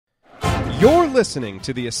You're listening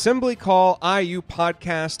to the Assembly Call IU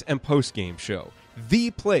podcast and postgame show, the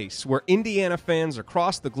place where Indiana fans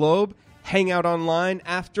across the globe hang out online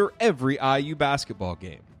after every IU basketball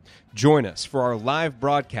game. Join us for our live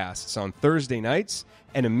broadcasts on Thursday nights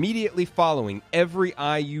and immediately following every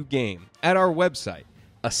IU game at our website,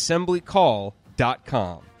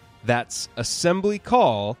 assemblycall.com. That's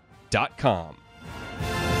assemblycall.com.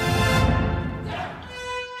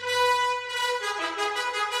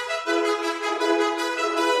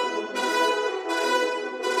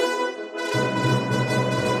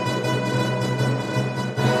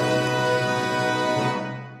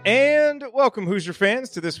 And welcome, Hoosier fans,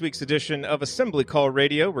 to this week's edition of Assembly Call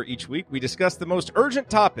Radio, where each week we discuss the most urgent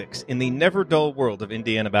topics in the never-dull world of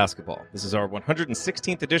Indiana basketball. This is our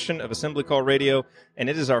 116th edition of Assembly Call Radio, and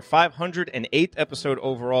it is our 508th episode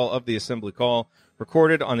overall of the Assembly Call,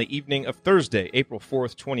 recorded on the evening of Thursday, April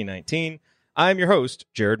 4th, 2019. I'm your host,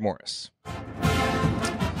 Jerod Morris.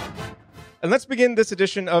 And let's begin this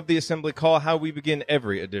edition of the Assembly Call how we begin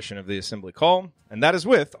every edition of the Assembly Call, and that is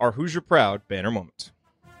with our Hoosier Proud banner moment.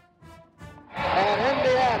 And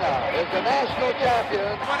Indiana is the national champion.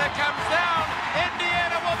 When it comes down,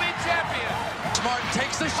 Indiana will be champion. Smart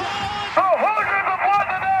takes the shot. The Hoosiers have won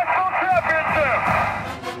the national championship.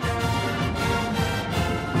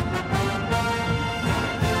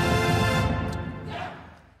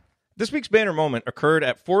 This week's banner moment occurred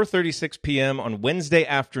at 4:36 p.m. on Wednesday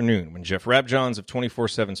afternoon when Jeff Rabjohns of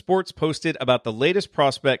 24/7 Sports posted about the latest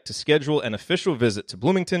prospect to schedule an official visit to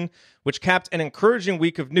Bloomington, which capped an encouraging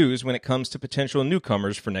week of news when it comes to potential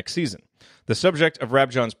newcomers for next season. The subject of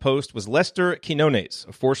Rabjohns' post was Lester Quinones,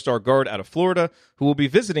 a four-star guard out of Florida, who will be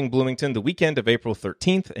visiting Bloomington the weekend of April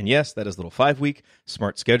 13th, and yes, that is little 5-week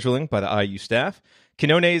smart scheduling by the IU staff.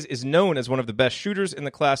 Quinones is known as one of the best shooters in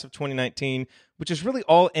the class of 2019, which is really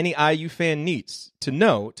all any IU fan needs to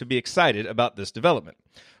know to be excited about this development.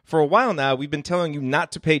 For a while now, we've been telling you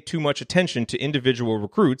not to pay too much attention to individual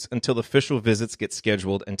recruits until official visits get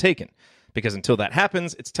scheduled and taken, because until that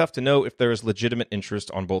happens, it's tough to know if there is legitimate interest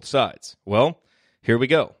on both sides. Well, here we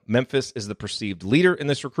go. Memphis is the perceived leader in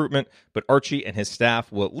this recruitment, but Archie and his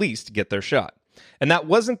staff will at least get their shot. And that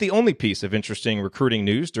wasn't the only piece of interesting recruiting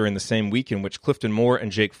news during the same week in which Clifton Moore and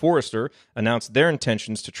Jake Forrester announced their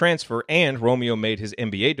intentions to transfer and Romeo made his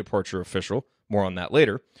NBA departure official. More on that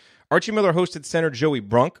later. Archie Miller hosted center Joey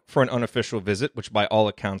Brunk for an unofficial visit, which by all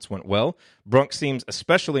accounts went well. Brunk seems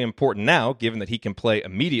especially important now, given that he can play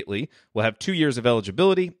immediately, will have 2 years of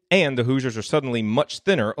eligibility, and the Hoosiers are suddenly much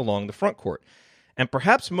thinner along the front court. And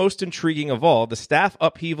perhaps most intriguing of all, the staff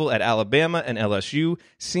upheaval at Alabama and LSU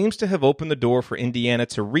seems to have opened the door for Indiana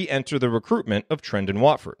to re-enter the recruitment of Trendon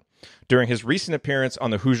Watford. During his recent appearance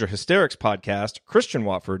on the Hoosier Hysterics podcast, Christian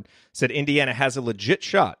Watford said Indiana has a legit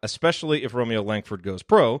shot, especially if Romeo Langford goes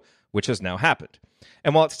pro, which has now happened.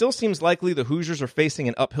 And while it still seems likely the Hoosiers are facing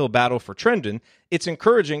an uphill battle for Trendon, it's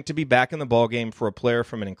encouraging to be back in the ballgame for a player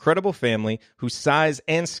from an incredible family whose size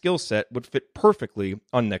and skill set would fit perfectly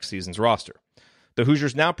on next season's roster. The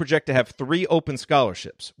Hoosiers now project to have 3 open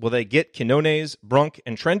scholarships. Will they get Quinones, Brunk,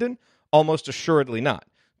 and Trendon? Almost assuredly not.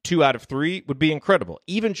 2 out of 3 would be incredible.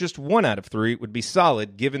 Even just 1 out of 3 would be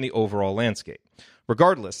solid given the overall landscape.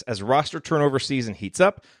 Regardless, as roster turnover season heats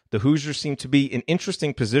up, the Hoosiers seem to be in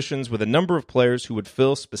interesting positions with a number of players who would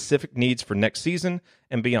fill specific needs for next season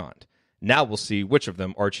and beyond. Now we'll see which of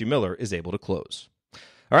them Archie Miller is able to close.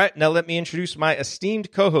 All right, now let me introduce my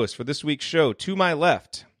esteemed co-host for this week's show. To my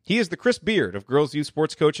left, he is the Chris Beard of Girls Youth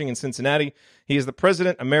Sports Coaching in Cincinnati. He is the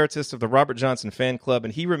president emeritus of the Robert Johnson Fan Club,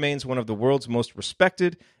 and he remains one of the world's most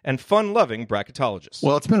respected and fun-loving bracketologists.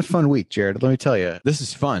 Well, it's been a fun week, Jerod. Let me tell you, this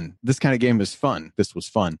is fun. This kind of game is fun. This was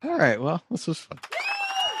fun. All right, well, this was fun.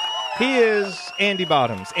 He is Andy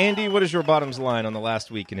Bottoms. Andy, what is your bottoms line on the last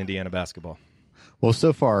week in Indiana basketball? Well,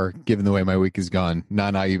 so far, given the way my week has gone,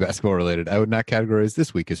 non-IU basketball related, I would not categorize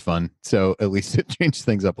this week as fun. So at least it changed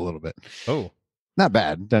things up a little bit. Oh. Not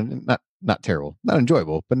bad, not terrible, not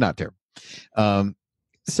enjoyable, but not terrible.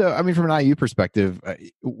 So, I mean, from an IU perspective,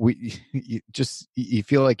 you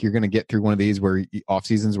feel like you're going to get through one of these off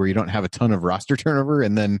seasons where you don't have a ton of roster turnover,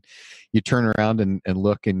 and then you turn around and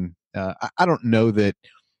look, and I don't know that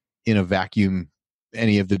in a vacuum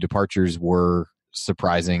any of the departures were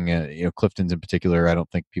surprising. Clifton's in particular, I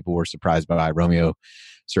don't think people were surprised by. Romeo,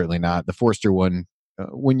 certainly not. The Forrester one.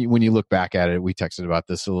 When you look back at it, we texted about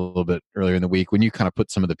this a little bit earlier in the week. When you kind of put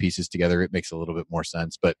some of the pieces together, it makes a little bit more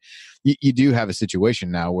sense. But you do have a situation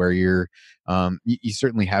now where you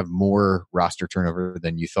certainly have more roster turnover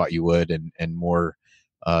than you thought you would, and more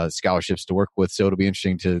scholarships to work with. So it'll be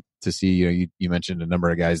interesting to see. You mentioned a number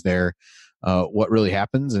of guys there. what really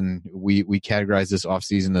happens. And we categorized this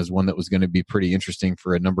offseason as one that was going to be pretty interesting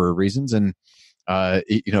for a number of reasons. And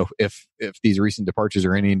if these recent departures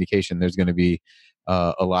are any indication, there's going to be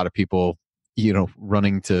a lot of people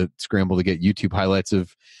running to scramble to get YouTube highlights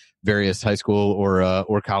of various high school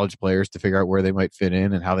or college players to figure out where they might fit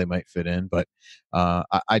in and how they might fit in. But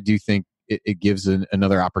I do think it gives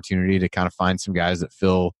another opportunity to kind of find some guys that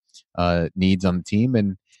fill needs on the team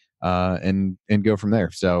and go from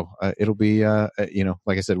there. So it'll be,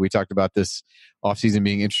 like I said, we talked about this offseason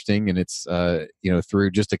being interesting, and it's,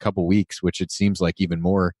 through just a couple weeks, which it seems like even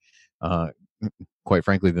more, quite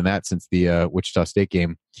frankly, than that, since the Wichita State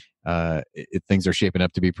game. Things are shaping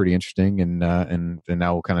up to be pretty interesting, and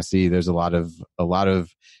now we'll kind of see there's a lot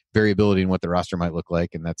of variability in what the roster might look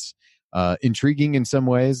like, and that's intriguing in some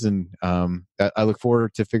ways. And I look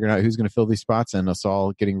forward to figuring out who's going to fill these spots, and us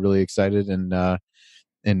all getting really excited and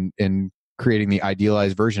creating the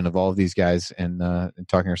idealized version of all of these guys, and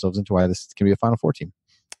talking ourselves into why this can be a Final Four team.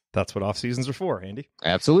 That's what off seasons are for, Andy.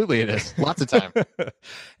 Absolutely, it is. Lots of time.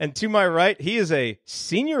 And to my right, he is a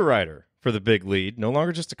senior writer for the Big Lead, no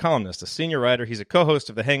longer just a columnist, a senior writer. He's a co-host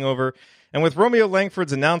of The Hangover. And with Romeo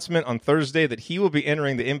Langford's announcement on Thursday that he will be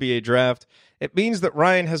entering the NBA draft, it means that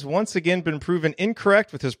Ryan has once again been proven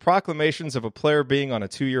incorrect with his proclamations of a player being on a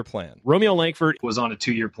 2-year plan. Romeo Langford was on a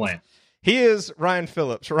 2-year plan. He is Ryan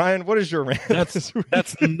Phillips. Ryan, what is your rant? That's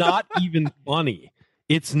not even funny.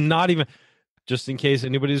 It's not even... Just in case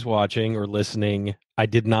anybody's watching or listening, I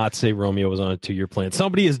did not say Romeo was on a 2-year plan.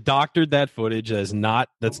 Somebody has doctored that footage. That's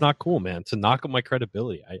not cool, man. To knock up my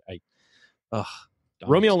credibility.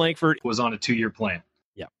 Romeo Langford was on a 2-year plan.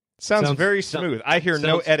 Yeah. Sounds very smooth. I hear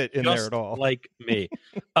no edit in there at all. Like me.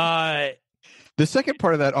 The second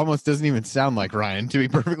part of that almost doesn't even sound like Ryan, to be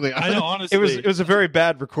perfectly honest. I know, honestly. It was a very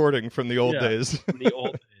bad recording from the old days. From the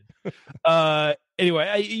old days.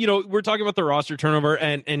 Anyway, we're talking about the roster turnover,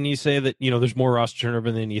 and you say that there's more roster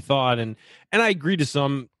turnover than you thought, and I agree to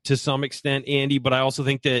some extent, Andy. But I also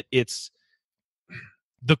think that it's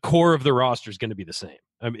the core of the roster is going to be the same.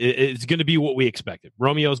 I mean, it's going to be what we expected.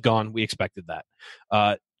 Romeo's gone. We expected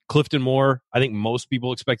that. Clifton Moore, I think most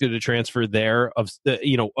people expected a transfer there of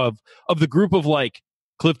the group of like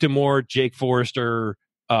Clifton Moore, Jake Forrester,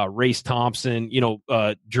 Race Thompson,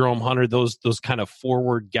 Jerome Hunter, those kind of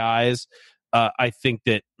forward guys. I think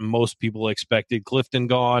that most people expected Clifton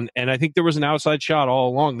gone, and I think there was an outside shot all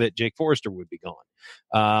along that Jake Forrester would be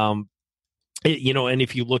gone. And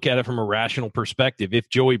if you look at it from a rational perspective, if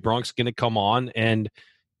Joey Brunk's going to come on, and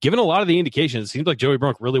given a lot of the indications, it seems like Joey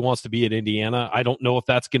Brunk really wants to be at Indiana. I don't know if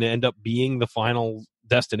that's going to end up being the final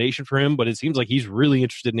destination for him, but it seems like he's really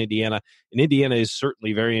interested in Indiana, and Indiana is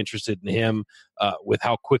certainly very interested in him with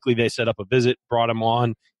how quickly they set up a visit, brought him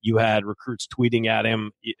on. You had recruits tweeting at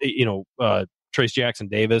him, Trace Jackson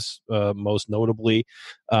Davis, most notably.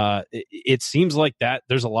 It seems like that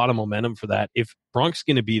there's a lot of momentum for that. If Brunk's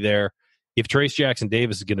going to be there, if Trace Jackson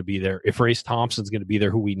Davis is going to be there, if Race Thompson's going to be there,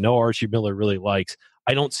 who we know Archie Miller really likes,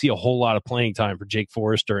 I don't see a whole lot of playing time for Jake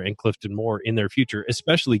Forrester and Clifton Moore in their future,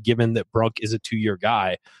 especially given that Brunk is a 2-year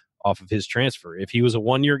guy off of his transfer. If he was a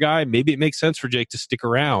 1-year guy, maybe it makes sense for Jake to stick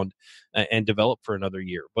around and develop for another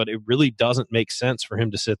year. But it really doesn't make sense for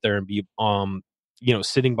him to sit there and be,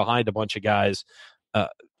 sitting behind a bunch of guys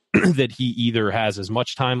that he either has as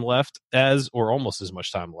much time left as or almost as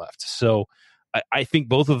much time left. So I think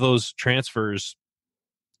both of those transfers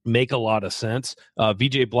make a lot of sense.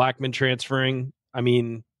 VJ Blackman transferring, I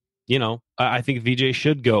mean, I think VJ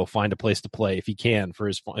should go find a place to play if he can for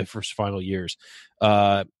his final years.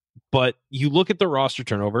 But you look at the roster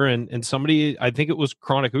turnover, and somebody, I think it was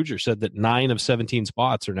Chronic Hoosier, said that 9 of 17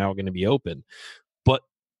 spots are now going to be open. But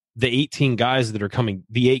the 8 guys that are coming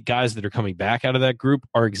back out of that group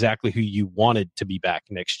are exactly who you wanted to be back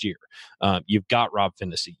next year. You've got Rob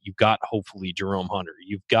Finnessy. You've got, hopefully, Jerome Hunter.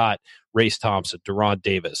 You've got Race Thompson, Deron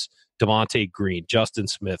Davis, Devontae Green, Justin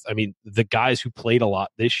Smith. I mean, the guys who played a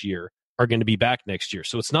lot this year are going to be back next year.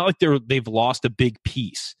 So it's not like they've lost a big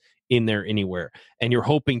piece in there anywhere, and you're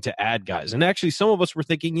hoping to add guys. And actually, some of us were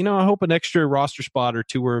thinking, I hope an extra roster spot or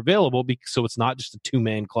two are available, so it's not just a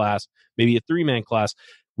 2-man class, maybe a 3-man class.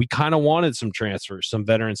 We kind of wanted some transfers, some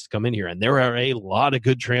veterans to come in here, and there are a lot of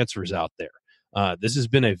good transfers out there. This has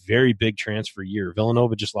been a very big transfer year.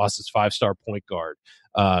 Villanova just lost its 5-star point guard,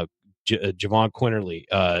 Javon Quinterly.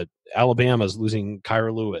 Alabama's losing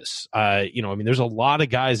Kyra Lewis. There's a lot of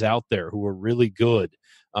guys out there who are really good.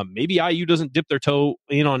 Maybe IU doesn't dip their toe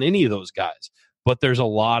in on any of those guys, but there's a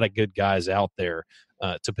lot of good guys out there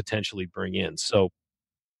to potentially bring in. So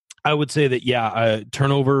I would say that,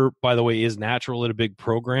 turnover, by the way, is natural at a big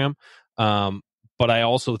program. But I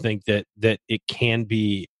also think that it can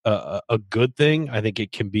be a good thing. I think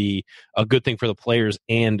it can be a good thing for the players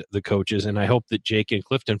and the coaches. And I hope that Jake and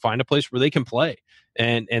Clifton find a place where they can play.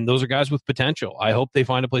 And those are guys with potential. I hope they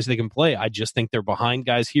find a place they can play. I just think they're behind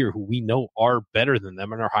guys here who we know are better than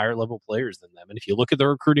them and are higher level players than them. And if you look at the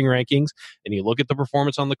recruiting rankings and you look at the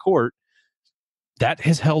performance on the court, that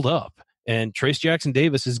has held up. And Trace Jackson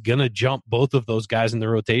Davis is going to jump both of those guys in the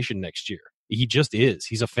rotation next year. He just is.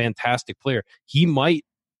 He's a fantastic player. He might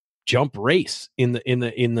jump race in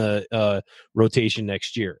the rotation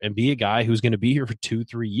next year and be a guy who's going to be here for 2-3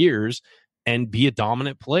 years and be a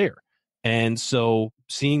dominant player. And so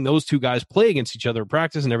seeing those two guys play against each other in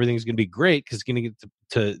practice and everything is going to be great because it's going to get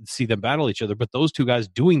to see them battle each other. But those two guys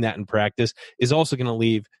doing that in practice is also going to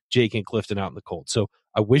leave Jake and Clifton out in the cold. So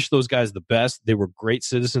I wish those guys the best. They were great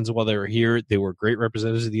citizens while they were here. They were great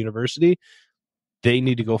representatives of the university. They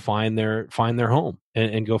need to go find their home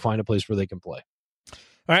and go find a place where they can play.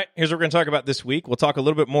 All right, here's what we're going to talk about this week. We'll talk a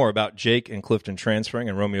little bit more about Jake and Clifton transferring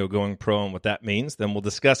and Romeo going pro and what that means. Then we'll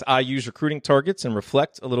discuss IU's recruiting targets and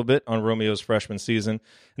reflect a little bit on Romeo's freshman season. And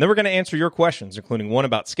then we're going to answer your questions, including one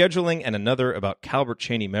about scheduling and another about Calbert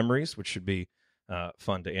Cheaney memories, which should be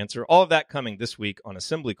fun to answer. All of that coming this week on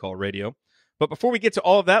Assembly Call Radio. But before we get to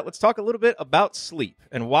all of that, let's talk a little bit about sleep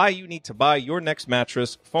and why you need to buy your next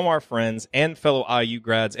mattress from our friends and fellow IU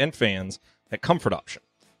grads and fans at Comfort Option.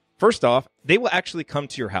 First off, they will actually come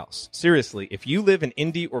to your house. Seriously, if you live in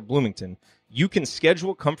Indy or Bloomington, you can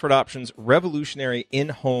schedule Comfort Option's revolutionary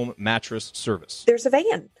in-home mattress service. There's a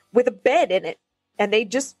van with a bed in it, and they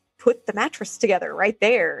just put the mattress together right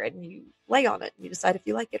there, and you lay on it, and you decide if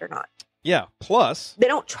you like it or not. Yeah, plus... They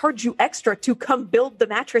don't charge you extra to come build the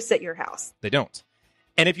mattress at your house. They don't.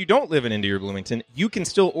 And if you don't live in Indy or Bloomington, you can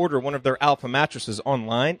still order one of their Alpha mattresses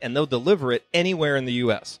online, and they'll deliver it anywhere in the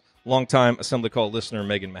U.S., Longtime Assembly Call listener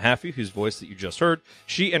Megan Mahaffey, whose voice that you just heard,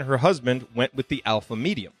 she and her husband went with the Alpha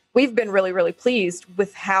Medium. We've been really, really pleased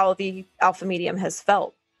with how the Alpha Medium has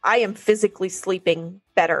felt. I am physically sleeping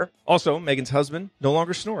better. Also, Megan's husband no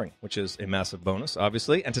longer snoring, which is a massive bonus,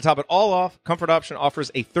 obviously. And to top it all off, Comfort Option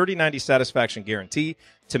offers a 30-90 satisfaction guarantee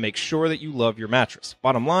to make sure that you love your mattress.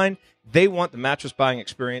 Bottom line, they want the mattress buying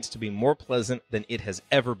experience to be more pleasant than it has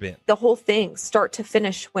ever been. The whole thing, start to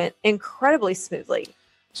finish, went incredibly smoothly.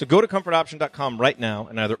 So go to comfortoption.com right now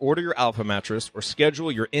and either order your Alpha mattress or schedule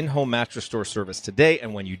your in-home mattress store service today.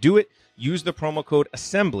 And when you do it, use the promo code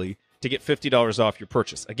ASSEMBLY to get $50 off your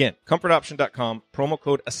purchase. Again, comfortoption.com, promo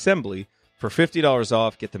code ASSEMBLY for $50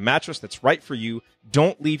 off. Get the mattress that's right for you.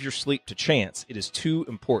 Don't leave your sleep to chance. It is too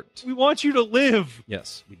important. We want you to live.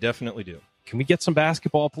 Yes, we definitely do. Can we get some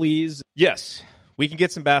basketball, please? Yes, we can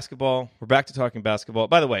get some basketball. We're back to talking basketball.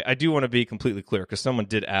 By the way, I do want to be completely clear because someone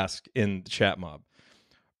did ask in the chat mob.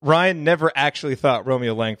 Ryan never actually thought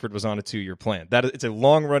Romeo Langford was on a 2-year plan. It's a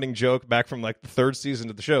long-running joke back from like the 3rd season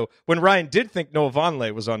of the show when Ryan did think Noah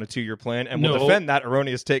Vonleh was on a 2-year plan and will defend that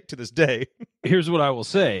erroneous take to this day. Here's what I will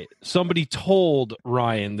say. Somebody told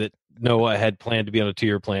Ryan that Noah had planned to be on a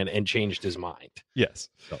 2-year plan and changed his mind. Yes.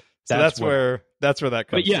 So that's where that comes from.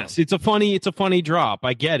 But yes, it's a funny drop.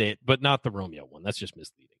 I get it, but not the Romeo one. That's just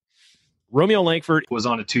misleading. Romeo Langford was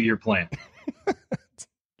on a 2-year plan.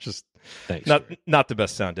 Just thanks. Not the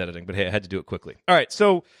best sound editing, but hey, I had to do it quickly. All right,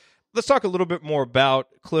 so let's talk a little bit more about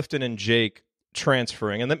Clifton and Jake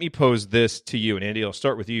transferring. And let me pose this to you, and Andy, I'll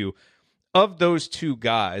start with you. Of those two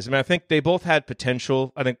guys, I mean, I think they both had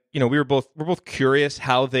potential. I think, we're both curious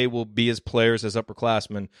how they will be as players, as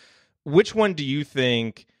upperclassmen. Which one do you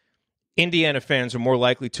think Indiana fans are more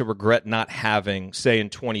likely to regret not having, say, in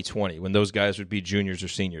 2020, when those guys would be juniors or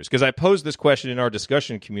seniors? Because I posed this question in our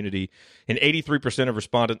discussion community, and 83% of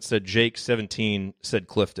respondents said Jake, 17% said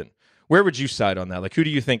Clifton. Where would you side on that? Like, who do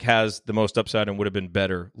you think has the most upside and would have been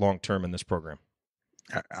better long-term in this program?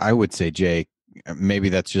 I would say Jake. Maybe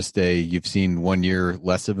that's just you've seen 1 year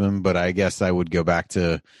less of him, but I guess I would go back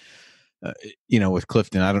to, with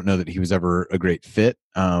Clifton. I don't know that he was ever a great fit,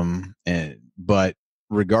 but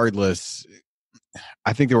regardless,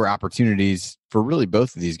 I think there were opportunities for really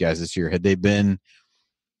both of these guys this year. Had they been,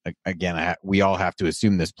 again, we all have to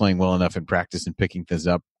assume this, playing well enough in practice and picking things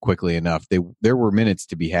up quickly enough, there were minutes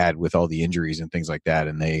to be had with all the injuries and things like that,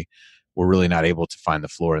 and they were really not able to find the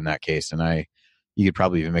floor in that case. And you could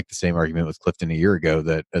probably even make the same argument with Clifton a year ago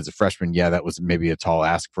that as a freshman, that was maybe a tall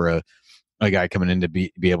ask for a guy coming in to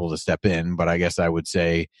be able to step in. But I guess I would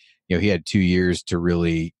say, he had 2 years to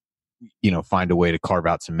really, find a way to carve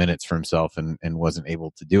out some minutes for himself and wasn't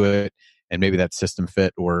able to do it. And maybe that system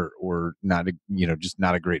fit or not, just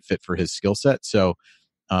not a great fit for his skill set. So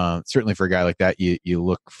certainly for a guy like that, you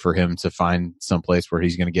look for him to find some place where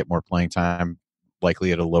he's going to get more playing time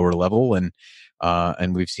likely at a lower level, and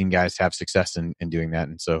we've seen guys have success in doing that,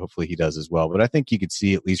 and so hopefully he does as well. But I think you could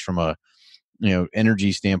see, at least from a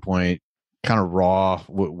energy standpoint, kind of raw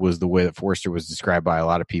was the way that Forrester was described by a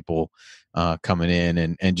lot of people coming in,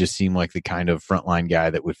 and just seemed like the kind of frontline guy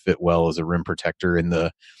that would fit well as a rim protector in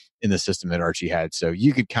the system that Archie had. So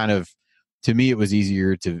you could kind of, to me, it was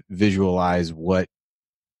easier to visualize what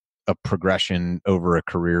a progression over a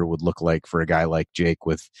career would look like for a guy like Jake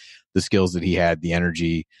with the skills that he had, the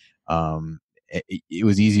energy. It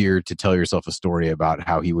was easier to tell yourself a story about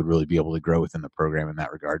how he would really be able to grow within the program in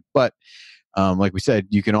that regard. But like we said,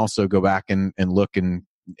 you can also go back and look and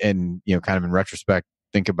kind of in retrospect,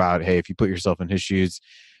 think about, hey, if you put yourself in his shoes,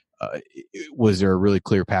 was there a really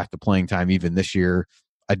clear path to playing time even this year?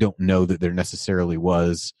 I don't know that there necessarily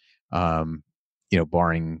was,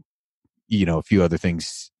 barring, a few other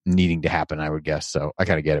things needing to happen, I would guess. So I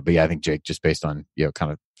kind of get it. But yeah, I think Jake, just based on,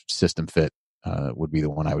 kind of system fit, would be the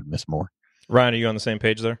one I would miss more. Ryan, are you on the same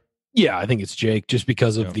page there? Yeah, I think it's Jake, just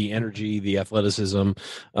because of the energy, the athleticism,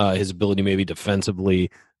 his ability maybe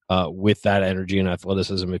defensively with that energy and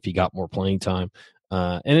athleticism if he got more playing time,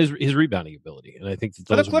 and his rebounding ability. And I think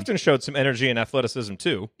that Clifton showed some energy and athleticism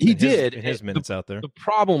too. He did in his minutes out there. The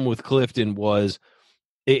problem with Clifton was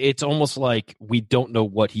it's almost like we don't know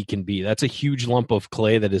what he can be. That's a huge lump of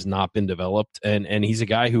clay that has not been developed, and he's a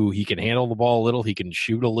guy who he can handle the ball a little, he can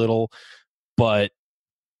shoot a little, but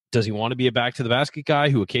does he want to be a back to the basket guy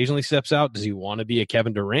who occasionally steps out? Does he want to be a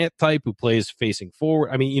Kevin Durant type who plays facing forward?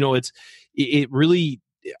 I mean, it really,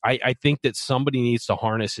 I think that somebody needs to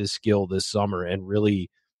harness his skill this summer and really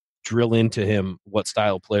drill into him what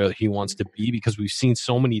style of player he wants to be, because we've seen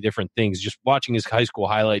so many different things. Just watching his high school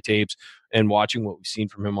highlight tapes and watching what we've seen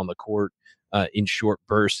from him on the court in short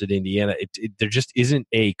bursts at Indiana, there just isn't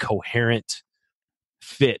a coherent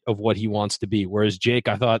fit of what he wants to be. Whereas Jake,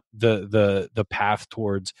 I thought the path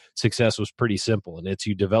towards success was pretty simple, and it's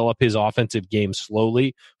you develop his offensive game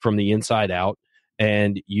slowly from the inside out,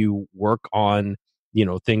 and you work on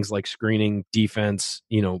things like screening, defense,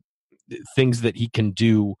 things that he can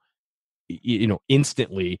do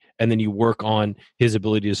instantly, and then you work on his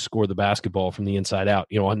ability to score the basketball from the inside out,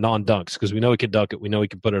 on non-dunks, because we know he can dunk it, we know he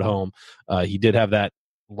can put it home. He did have that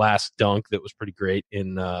last dunk that was pretty great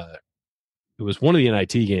in it was one of the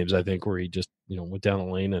NIT games, I think, where he just, went down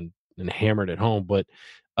the lane and hammered it home. But,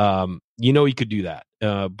 he could do that.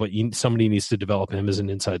 But somebody needs to develop him as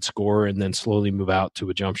an inside scorer and then slowly move out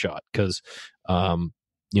to a jump shot, because,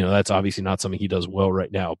 that's obviously not something he does well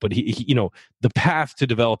right now. But, he the path to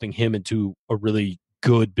developing him into a really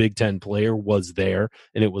good Big Ten player was there,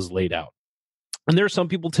 and it was laid out. And there are some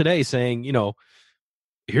people today saying,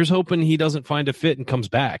 here's hoping he doesn't find a fit and comes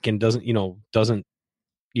back and doesn't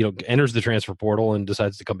enters the transfer portal and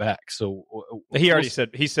decides to come back. So he already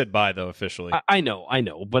said bye though officially. I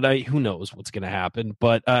know, but who knows what's going to happen?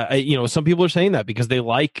 But some people are saying that because they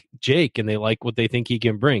like Jake and they like what they think he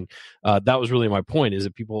can bring. That was really my point, is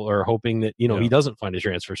that people are hoping that he doesn't find a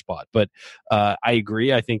transfer spot. But I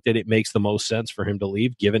agree. I think that it makes the most sense for him to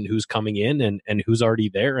leave, given who's coming in and who's already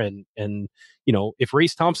there. And if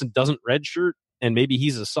Race Thompson doesn't redshirt, and maybe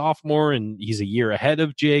he's a sophomore and he's a year ahead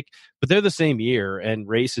of Jake, but they're the same year, and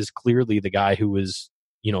Race is clearly the guy who is,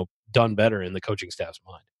 done better in the coaching staff's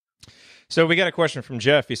mind. So we got a question from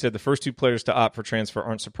Jeff. He said the first two players to opt for transfer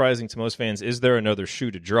aren't surprising to most fans. Is there another shoe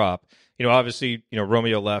to drop? Obviously,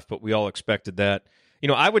 Romeo left, but we all expected that.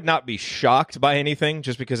 I would not be shocked by anything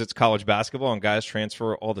just because it's college basketball and guys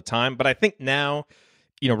transfer all the time. But I think now,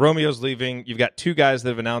 Romeo's leaving. You've got two guys that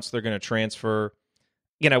have announced they're going to transfer.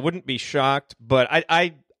 Again, I wouldn't be shocked, but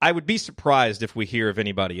I would be surprised if we hear of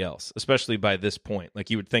anybody else, especially by this point.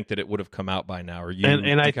 Like, you would think that it would have come out by now. Or you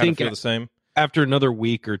and I think feel the same. After another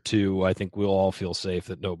week or two, I think we'll all feel safe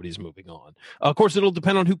that nobody's moving on. Of course, it'll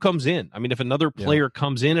depend on who comes in. I mean, if another player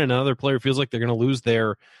comes in and another player feels like they're going to lose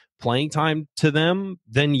their playing time to them,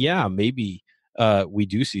 then maybe we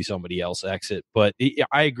do see somebody else exit. But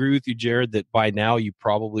I agree with you, Jerod, that by now you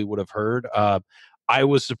probably would have heard. I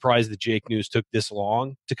was surprised that Jake news took this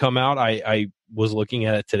long to come out. I was looking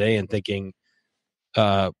at it today and thinking,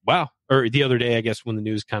 wow. Or the other day, I guess, when the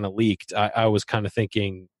news kind of leaked, I was kind of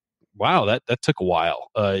thinking, wow, that took a while.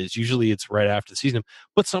 It's right after the season.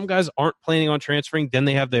 But some guys aren't planning on transferring. Then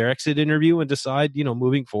they have their exit interview and decide,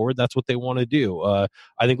 moving forward, that's what they want to do. I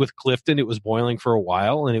think with Clifton, it was boiling for a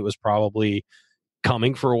while, and it was probably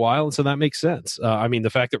coming for a while, and so that makes sense. The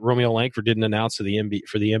fact that Romeo Langford didn't announce for the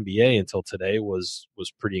NBA until today was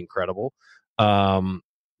pretty incredible,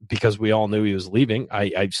 because we all knew he was leaving.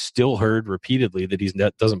 I've still heard repeatedly that he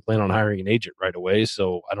doesn't plan on hiring an agent right away,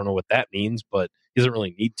 so I don't know what that means, but He doesn't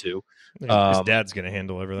really need to. His dad's going to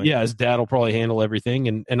handle everything. Yeah, his dad will probably handle everything.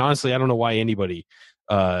 And honestly, I don't know why anybody,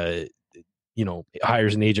 hires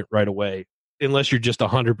an agent right away, unless you're just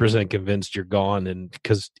 100% convinced you're gone. And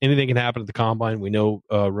because anything can happen at the combine. We know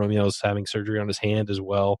Romeo's having surgery on his hand as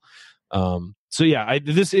well.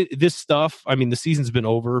 This stuff, I mean, the season's been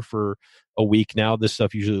over for a week now. This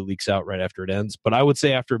stuff usually leaks out right after it ends. But I would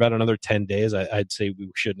say after about another 10 days, I'd say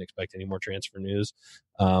we shouldn't expect any more transfer news.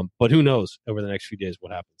 But who knows over the next few days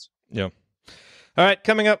what happens. Yeah. All right,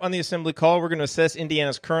 coming up on the Assembly Call, we're going to assess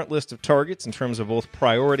Indiana's current list of targets in terms of both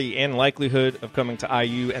priority and likelihood of coming to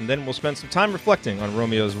IU, and then we'll spend some time reflecting on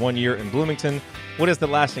Romeo's 1 year in Bloomington. What is the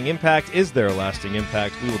lasting impact? Is there a lasting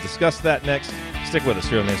impact? We will discuss that next. Stick with us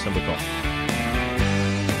here on the Assembly Call.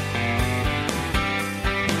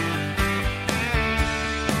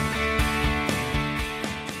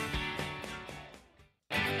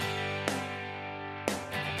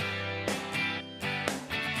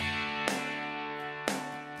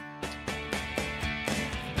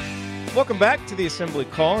 Welcome back to the Assembly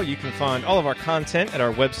Call. You can find all of our content at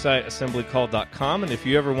our website, assemblycall.com. And if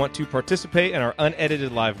you ever want to participate in our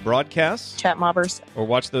unedited live broadcasts, Chat mobbers. or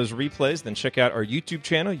watch those replays, then check out our YouTube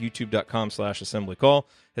channel, youtube.com/assemblycall.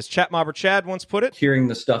 As Chat Mobber Chad once put it, hearing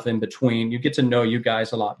the stuff in between, you get to know you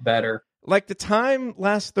guys a lot better. like the time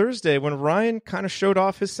last Thursday when Ryan kind of showed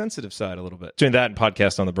off his sensitive side a little bit. Doing that and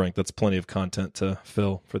Podcast on the Brink, that's plenty of content to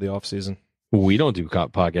fill for the offseason. We don't do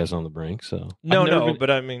podcasts on the Brink, so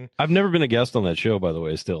But I mean, I've never been a guest on that show, by the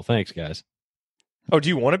way. Still, thanks, guys. oh, do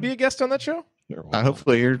you want to be a guest on that show?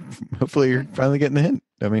 Hopefully you're finally getting the hint.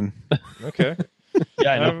 I mean, Okay.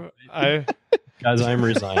 Yeah, I know. Guys, I'm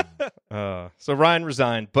resigning. So Ryan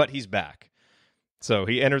resigned, but he's back. So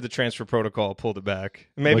he entered the transfer protocol, pulled it back.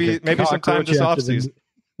 Maybe sometime this offseason.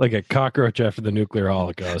 Like a cockroach after the nuclear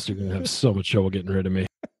holocaust. You're going to have so much trouble getting rid of me.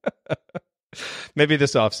 Maybe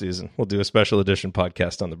this offseason we'll do a special edition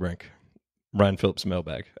podcast on the Brink. Ryan Phillips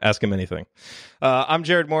mailbag. Ask him anything. I'm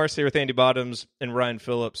Jerod Morris here with Andy Bottoms and Ryan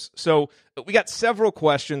Phillips. So we got several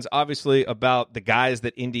questions, obviously, about the guys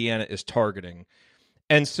that Indiana is targeting.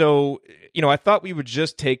 And so, I thought we would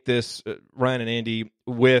just take this, Ryan and Andy,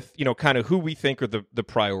 with, kind of who we think are the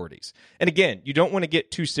priorities. And again, you don't want to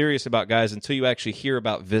get too serious about guys until you actually hear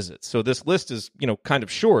about visits. So this list is, kind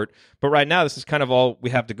of short, but right now this is kind of all we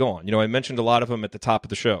have to go on. I mentioned a lot of them at the top of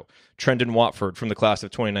the show. Trendon Watford from the class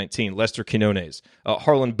of 2019, Lester Quinones.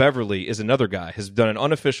 Harlan Beverly is another guy, has done an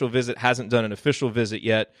unofficial visit, hasn't done an official visit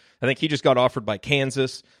yet. I think he just got offered by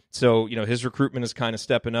Kansas. So, his recruitment is kind of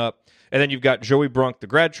stepping up. And then you've got Joey Brunk, the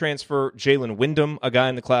grad transfer, Jalen Wyndham, a guy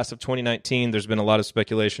in the class of 2019. There's been a lot of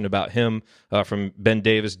speculation about him from Ben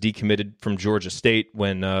Davis, decommitted from Georgia State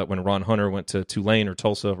when Ron Hunter went to Tulane or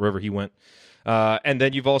Tulsa, wherever he went. And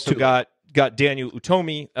then you've also got Daniel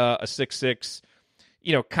Utomi, a 6'6",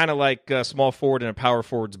 kind of like a small forward in a power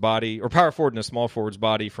forward's body, or power forward in a small forward's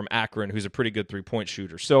body from Akron, who's a pretty good three-point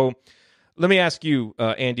shooter. So let me ask you,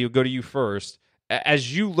 Andy, we'll go to you first.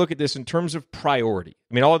 As you look at this in terms of priority,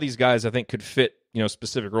 I mean, all of these guys I think could fit,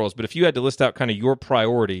 specific roles. But if you had to list out kind of your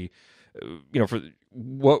priority, for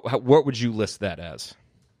what would you list that as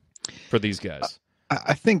for these guys?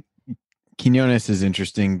 I think Quinones is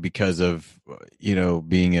interesting because of,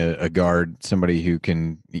 being a guard, somebody who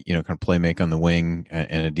can, kind of play make on the wing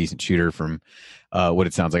and a decent shooter from what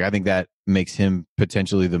it sounds like. I think that makes him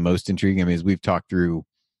potentially the most intriguing. I mean, as we've talked through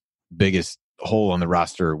biggest hole on the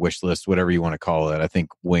roster, wish list, whatever you want to call it, I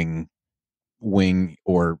think wing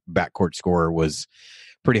or backcourt scorer was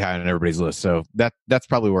pretty high on everybody's list. So that's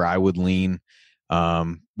probably where I would lean.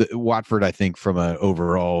 Watford, I think from an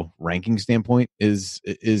overall ranking standpoint is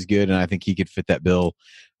good. And I think he could fit that bill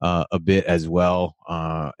a bit as well.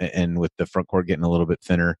 And with the front court getting a little bit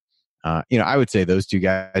thinner, I would say those two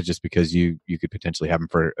guys, just because you could potentially have them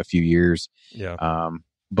for a few years. Yeah.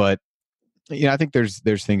 But I think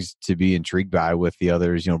there's things to be intrigued by with the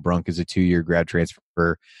others. Brunk is a 2-year grad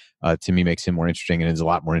transfer. To me, makes him more interesting, and is a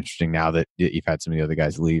lot more interesting now that you've had some of the other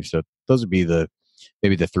guys leave. So those would be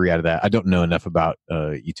maybe the three out of that. I don't know enough about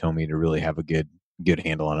Utomi to really have a good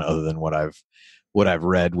handle on it, other than what I've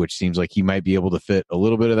read, which seems like he might be able to fit a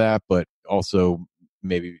little bit of that, but also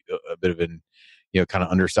maybe a bit of an kind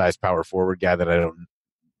of undersized power forward guy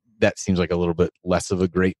that seems like a little bit less of a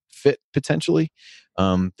great fit potentially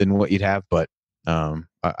than what you'd have. But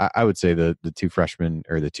I would say the two freshmen,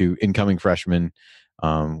 or the two incoming freshmen,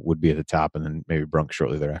 would be at the top, and then maybe Brunk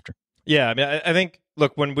shortly thereafter. Yeah, I mean, I think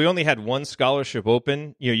look, when we only had one scholarship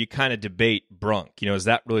open, you kind of debate Brunk. Is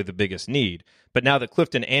that really the biggest need? But now that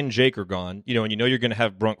Clifton and Jake are gone, and you're going to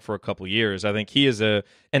have Brunk for a couple years, I think he is an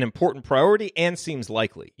important priority and seems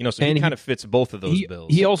likely. So he kind of fits both of those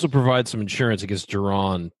bills. He also provides some insurance against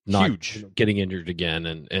Jerod not Huge. Getting injured again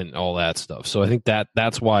and all that stuff. So I think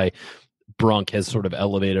that's why Brunk has sort of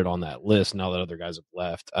elevated on that list now that other guys have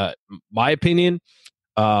left. My opinion,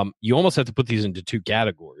 you almost have to put these into two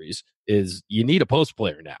categories. Is you need a post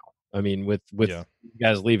player now. I mean, with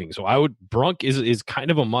guys leaving. So Brunk is kind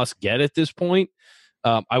of a must get at this point.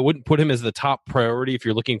 I wouldn't put him as the top priority if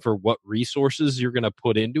you're looking for what resources you're going to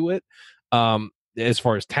put into it, as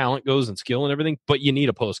far as talent goes and skill and everything, but you need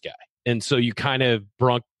a post guy. And so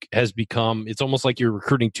Brunk has become, it's almost like you're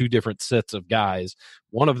recruiting two different sets of guys.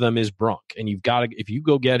 One of them is Brunk, and if you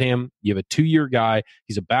go get him, you have a 2-year guy.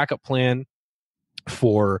 He's a backup plan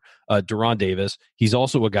for Deron Davis. He's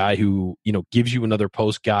also a guy who gives you another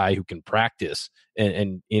post guy who can practice,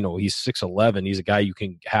 and he's 6'11". He's a guy you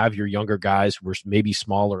can have your younger guys who are maybe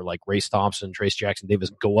smaller like Race Thompson, Trace Jackson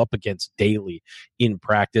Davis go up against daily in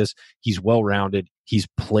practice. He's well rounded. He's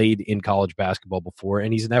played in college basketball before,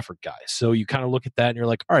 and he's an effort guy. So you kind of look at that and you're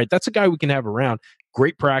like, all right, that's a guy we can have around.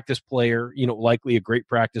 Great practice player, likely a great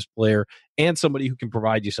practice player, and somebody who can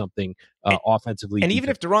provide you something offensively. And even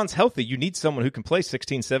if Deron's healthy, you need someone who can play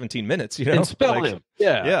 16, 17 minutes, And spell him.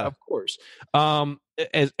 Yeah, of course.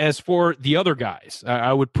 As for the other guys,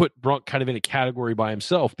 I would put Brunk kind of in a category by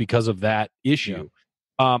himself because of that issue.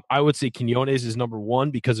 Yeah. I would say Quinones is number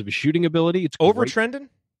one because of his shooting ability. It's over Trendon?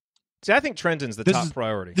 See, I think Trendon's the top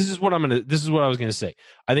priority. This is what I was gonna say.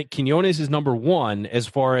 I think Quinones is number one as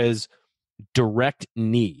far as direct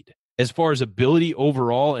need. As far as ability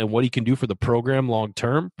overall and what he can do for the program long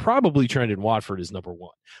term, probably Trendon Watford is number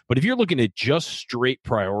one. But if you're looking at just straight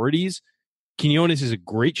priorities, Quinones is a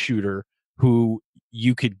great shooter who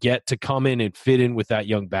you could get to come in and fit in with that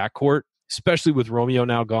young backcourt, especially with Romeo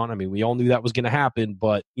now gone. I mean, we all knew that was going to happen,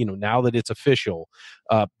 but now that it's official,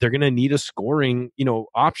 they're going to need a scoring,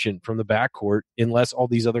 option from the backcourt unless all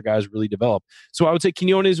these other guys really develop. So I would say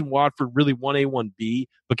Quinones and Watford really 1A, 1B,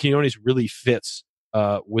 but Quinones really fits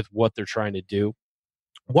with what they're trying to do.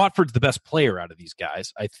 Watford's the best player out of these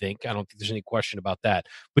guys, I think. I don't think there's any question about that.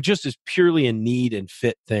 But just as purely a need and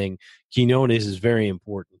fit thing, Quinones is very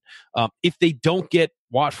important. If they don't get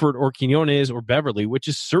Watford or Quinones or Beverly, which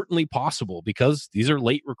is certainly possible because these are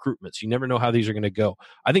late recruitments. You never know how these are going to go.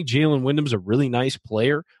 I think Jalen Wyndham's a really nice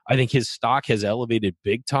player. I think his stock has elevated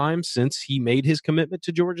big time since he made his commitment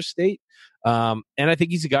to Georgia State. And I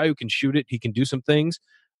think he's a guy who can shoot it. He can do some things.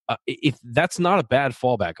 If that's not a bad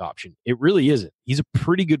fallback option, it really isn't. He's a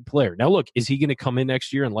pretty good player. Now, look, is he going to come in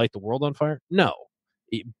next year and light the world on fire? No.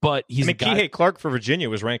 But he's Kihei Clark for Virginia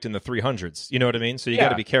was ranked in the 300s. You know what I mean? So you got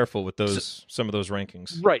to be careful with some of those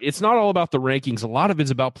rankings. Right. It's not all about the rankings. A lot of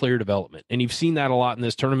it's about player development. And you've seen that a lot in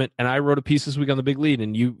this tournament. And I wrote a piece this week on the Big Lead,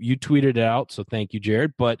 and you tweeted it out. So thank you,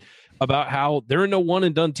 Jerod. But about how there are no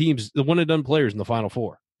one-and-done teams, the one-and-done players in the Final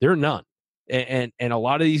Four. There are none. And a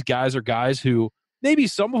lot of these guys are guys who maybe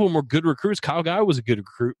some of them were good recruits. Kyle Guy was a good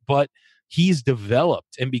recruit, but he's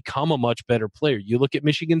developed and become a much better player. You look at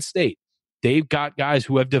Michigan State. They've got guys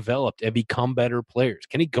who have developed and become better players.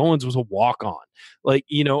 Kenny Goins was a walk-on.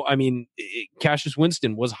 Cassius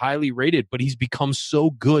Winston was highly rated, but he's become so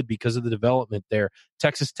good because of the development there.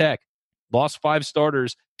 Texas Tech lost 5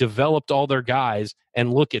 starters, developed all their guys,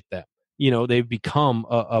 and look at them. They've become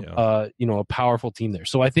a powerful team there.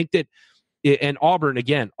 So I think that, and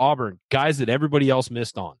Auburn, guys that everybody else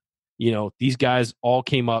missed on. These guys all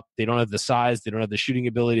came up. They don't have the size. They don't have the shooting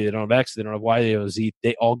ability. They don't have X. They don't have Y. They don't have Z.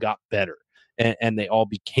 They all got better. And they all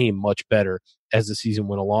became much better as the season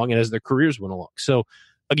went along and as their careers went along. So,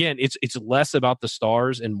 again, it's less about the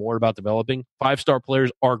stars and more about developing. 5-star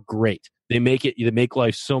players are great. They make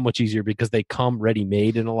life so much easier because they come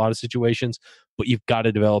ready-made in a lot of situations, but you've got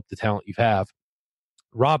to develop the talent you have.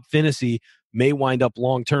 Rob Finney may wind up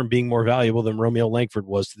long-term being more valuable than Romeo Langford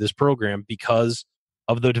was to this program because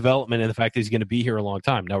of the development and the fact that he's going to be here a long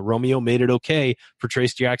time. Now, Romeo made it okay for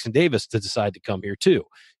Trace Jackson Davis to decide to come here too,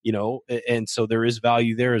 and so there is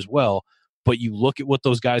value there as well. But you look at what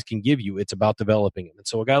those guys can give you, it's about developing them. And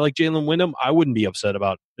so a guy like Jalen Wyndham, I wouldn't be upset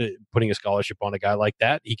about putting a scholarship on a guy like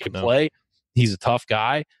that. He can play. He's a tough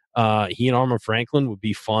guy. He and Armand Franklin would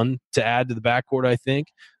be fun to add to the backcourt, I think.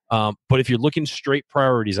 But if you're looking straight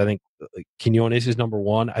priorities, I think Quinones is number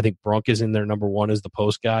one. I think Brunk is in there number one as the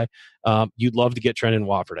post guy. You'd love to get Trendon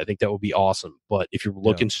Watford. I think that would be awesome. But if you're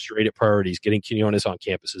looking straight at priorities, getting Quinones on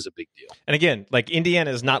campus is a big deal. And again,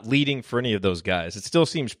 Indiana is not leading for any of those guys. It still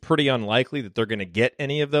seems pretty unlikely that they're going to get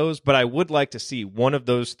any of those. But I would like to see one of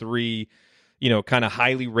those three, kind of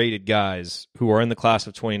highly rated guys who are in the class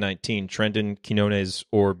of 2019, Trendon, Quinones,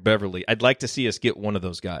 or Beverly. I'd like to see us get one of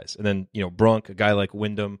those guys. And then, Brunk, a guy like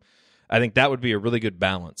Wyndham. I think that would be a really good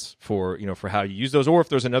balance for how you use those. Or if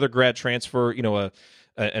there's another grad transfer,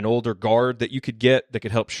 an older guard that you could get that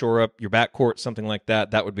could help shore up your backcourt, something like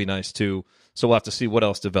that, that would be nice too. So we'll have to see what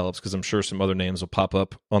else develops, because I'm sure some other names will pop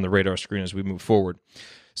up on the radar screen as we move forward.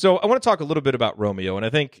 So I want to talk a little bit about Romeo, and I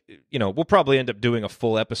think, we'll probably end up doing a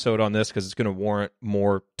full episode on this because it's going to warrant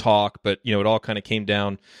more talk, but, it all kind of came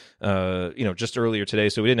down, just earlier today,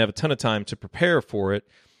 so we didn't have a ton of time to prepare for it.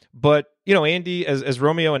 But, Andy, as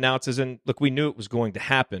Romeo announces, and look, we knew it was going to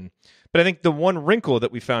happen, but I think the one wrinkle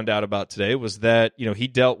that we found out about today was that, he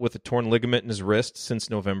dealt with a torn ligament in his wrist since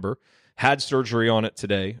November, had surgery on it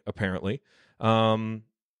today, apparently.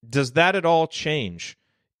 Does that at all change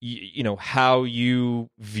how you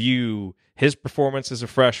view his performance as a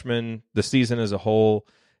freshman, the season as a whole,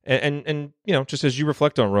 and just as you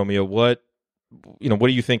reflect on Romeo, what do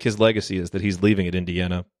you think his legacy is that he's leaving at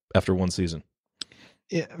Indiana after one season?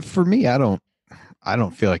 Yeah, for me, I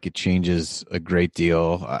don't feel like it changes a great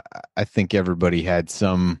deal. I think everybody had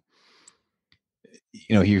some,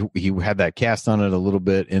 he had that cast on it a little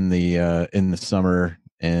bit in the summer,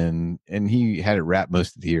 and he had it wrapped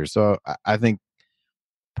most of the year. So I think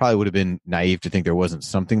probably would have been naive to think there wasn't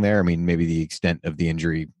something there. I mean, maybe the extent of the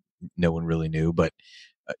injury, no one really knew, but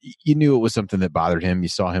you knew it was something that bothered him. You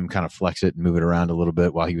saw him kind of flex it and move it around a little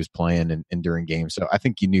bit while he was playing and during games. So I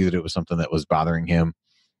think you knew that it was something that was bothering him.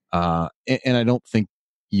 And I don't think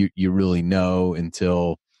you really know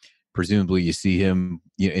until presumably you see him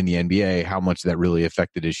in the NBA, how much that really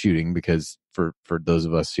affected his shooting, because for those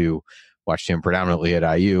of us who watched him predominantly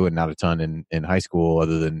at IU and not a ton in high school,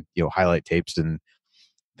 other than, highlight tapes and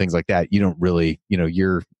things like that, you don't really,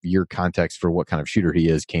 your context for what kind of shooter he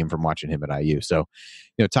is came from watching him at IU. So,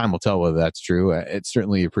 time will tell whether that's true. I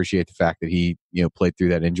certainly appreciate the fact that he, played through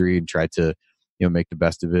that injury and tried to, make the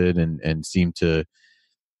best of it and seemed to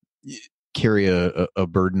carry a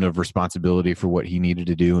burden of responsibility for what he needed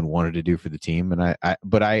to do and wanted to do for the team. And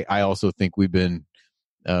I also think we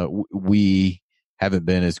haven't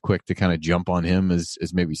been as quick to kind of jump on him as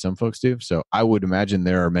maybe some folks do. So I would imagine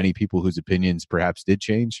there are many people whose opinions perhaps did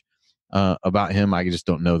change about him. I just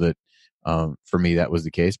don't know that for me that was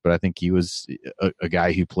the case, but I think he was a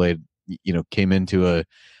guy who played, came into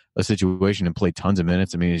a situation and played tons of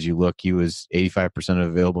minutes. I mean, as you look, he was 85%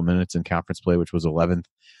 of available minutes in conference play, which was 11th.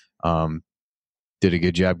 Did a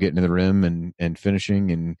good job getting to the rim and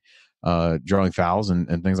finishing and drawing fouls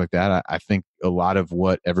and things like that. I think a lot of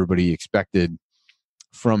what everybody expected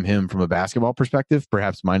from him from a basketball perspective,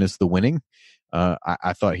 perhaps minus the winning,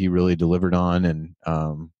 I thought he really delivered on,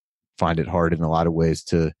 and find it hard in a lot of ways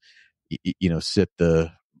to sit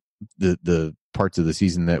the parts of the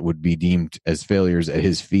season that would be deemed as failures at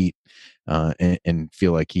his feet, and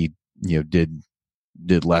feel like he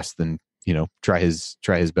did less than try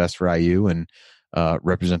his best for IU and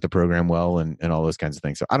represent the program well and all those kinds of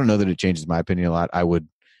things. So I don't know that it changes my opinion a lot. I would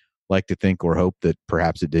like to think or hope that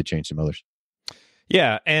perhaps it did change some others.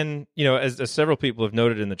 Yeah, and as several people have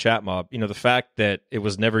noted in the chat mob, the fact that it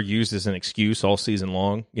was never used as an excuse all season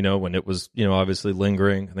long, when it was obviously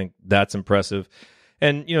lingering, I think that's impressive.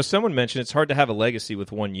 And someone mentioned it's hard to have a legacy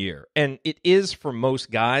with 1 year, and it is for most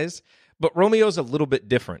guys. But Romeo's a little bit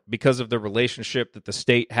different because of the relationship that the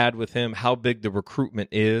state had with him, how big the recruitment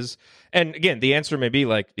is. And again, the answer may be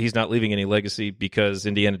like, he's not leaving any legacy because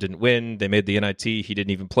Indiana didn't win. They made the NIT. He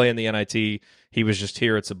didn't even play in the NIT. He was just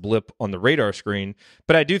here. It's a blip on the radar screen.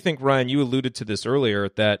 But I do think, Ryan, you alluded to this earlier,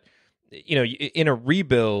 that in a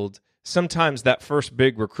rebuild, sometimes that first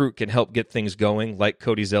big recruit can help get things going, like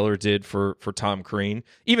Cody Zeller did for Tom Crean.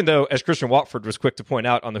 Even though, as Christian Watford was quick to point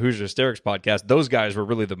out on the Hoosier Hysterics podcast, those guys were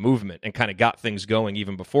really the movement and kind of got things going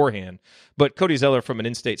even beforehand. But Cody Zeller from an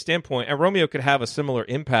in-state standpoint, and Romeo could have a similar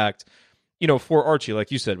impact, for Archie, like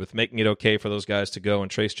you said, with making it okay for those guys to go and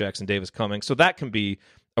Trace Jackson Davis coming. So that can be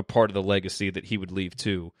a part of the legacy that he would leave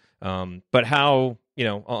too. But how,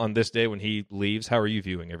 on this day when he leaves, how are you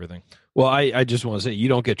viewing everything? Well, I just want to say, you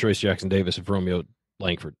don't get Trace Jackson Davis if Romeo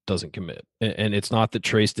Langford doesn't commit. And it's not that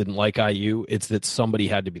Trace didn't like IU. It's that somebody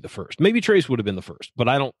had to be the first. Maybe Trace would have been the first, but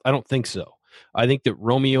I don't think so. I think that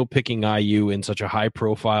Romeo picking IU in such a high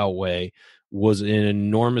profile way was an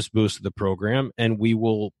enormous boost to the program, and we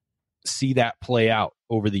will see that play out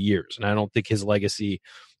over the years. And I don't think his legacy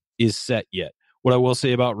is set yet. What I will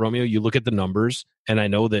say about Romeo, you look at the numbers, and I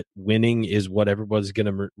know that winning is what everybody's going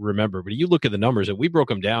to remember, but you look at the numbers, and we broke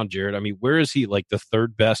them down, Jerod. I mean, where is he, like the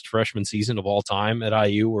third best freshman season of all time at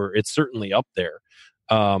IU? Or it's certainly up there.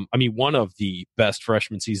 one of the best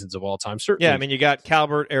freshman seasons of all time. Certainly. Yeah, I mean, you got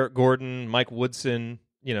Calbert, Eric Gordon, Mike Woodson.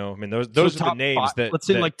 Those are the names that let's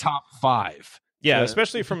say like top 5. Yeah,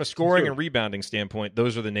 especially from a scoring and rebounding standpoint,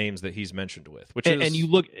 those are the names that he's mentioned with. And you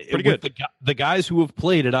look pretty good. The guys who have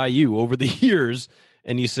played at IU over the years,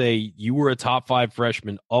 and you say you were a top 5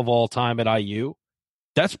 freshman of all time at IU.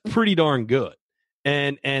 That's pretty darn good.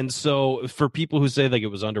 And so for people who say like it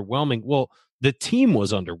was underwhelming, well, the team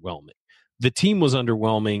was underwhelming. The team was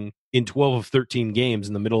underwhelming in 12 of 13 games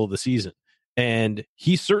in the middle of the season. And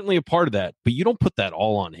he's certainly a part of that, but you don't put that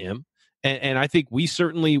all on him. And I think we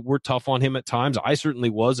certainly were tough on him at times. I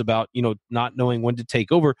certainly was about, not knowing when to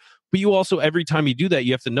take over. But you also, every time you do that,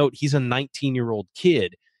 you have to note he's a 19-year-old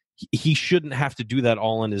kid. He shouldn't have to do that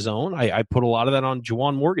all on his own. I put a lot of that on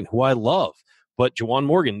Juwan Morgan, who I love. But Juwan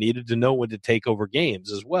Morgan needed to know when to take over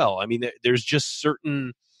games as well. I mean, there's just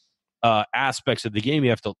certain aspects of the game you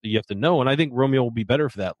have to know, and I think Romeo will be better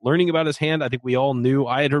for that. Learning about his hand, I think we all knew.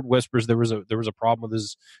 I had heard whispers there was a problem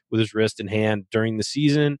with his wrist and hand during the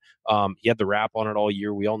season. He had the wrap on it all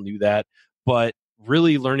year. We all knew that, but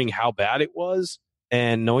really learning how bad it was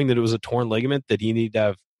and knowing that it was a torn ligament that he needed to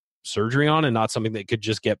have surgery on and not something that could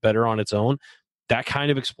just get better on its own. That kind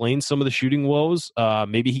of explains some of the shooting woes.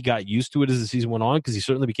 Maybe he got used to it as the season went on because he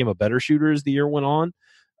certainly became a better shooter as the year went on.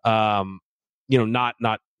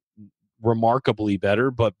 Not remarkably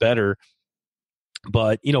better, but better.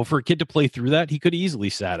 But, for a kid to play through that, he could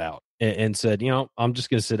easily sat out and said, I'm just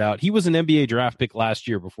going to sit out. He was an NBA draft pick last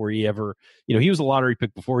year before he ever, he was a lottery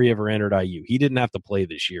pick before he ever entered IU. He didn't have to play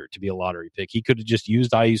this year to be a lottery pick. He could have just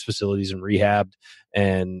used IU's facilities and rehabbed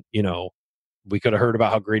and, we could have heard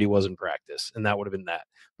about how great he was in practice, and that would have been that.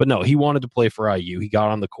 But no, he wanted to play for IU. He got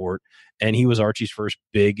on the court, and he was Archie's first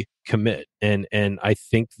big commit. And I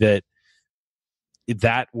think that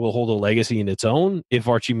will hold a legacy in its own. If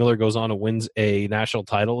Archie Miller goes on and wins a national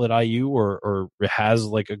title at IU or has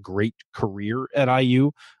like a great career at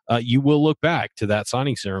IU, you will look back to that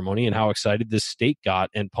signing ceremony and how excited this state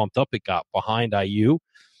got and pumped up it got behind IU.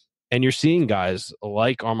 And you're seeing guys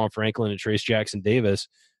like Armand Franklin and Trace Jackson Davis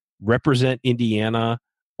represent Indiana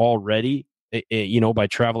already, by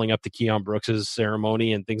traveling up to Keon Brooks's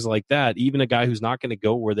ceremony and things like that. Even a guy who's not going to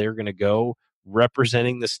go where they're going to go,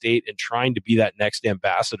 representing the state and trying to be that next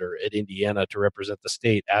ambassador at Indiana to represent the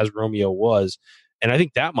state as Romeo was. And I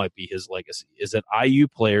think that might be his legacy, is that IU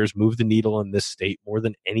players move the needle in this state more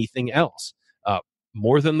than anything else,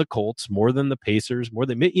 more than the Colts, more than the Pacers, more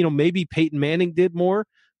than, maybe Peyton Manning did more,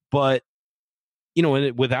 but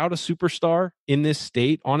and without a superstar in this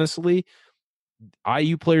state, honestly,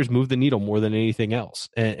 IU players move the needle more than anything else.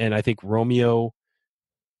 And I think Romeo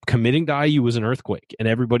committing to IU was an earthquake, and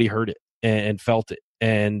everybody heard it and felt it.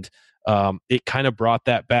 And it kind of brought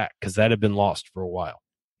that back because that had been lost for a while.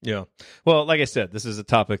 Yeah. Well, like I said, this is a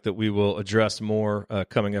topic that we will address more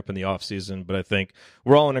coming up in the offseason, but I think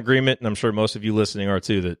we're all in agreement, and I'm sure most of you listening are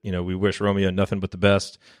too, that, we wish Romeo nothing but the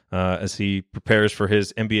best as he prepares for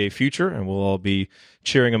his NBA future, and we'll all be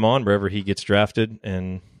cheering him on wherever he gets drafted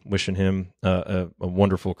and wishing him a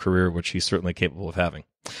wonderful career, which he's certainly capable of having.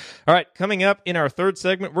 All right, coming up in our third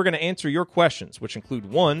segment, we're going to answer your questions, which include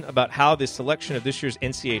one about how the selection of this year's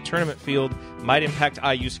NCAA tournament field might impact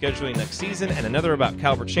IU scheduling next season, and another about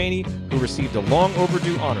Calbert Cheaney, who received a long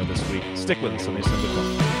overdue honor this week. Stick with us on the Assembly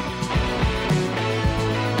Call.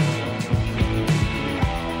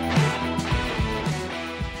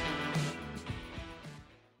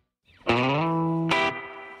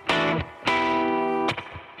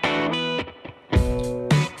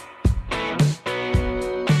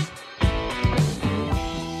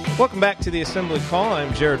 Welcome back to the Assembly Call. I'm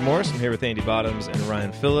Jerod Morris. I'm here with Andy Bottoms and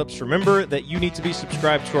Ryan Phillips. Remember that you need to be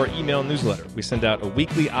subscribed to our email newsletter. We send out a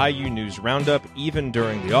weekly IU news roundup, even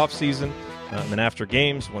during the offseason. And then after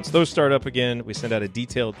games, once those start up again, we send out a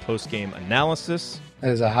detailed post-game analysis.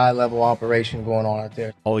 There's a high-level operation going on out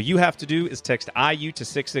there. All you have to do is text IU to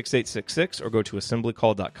 66866 or go to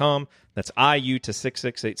assemblycall.com. That's IU to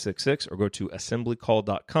 66866 or go to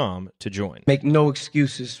assemblycall.com to join. Make no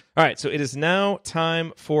excuses. All right, so it is now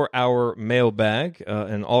time for our mailbag,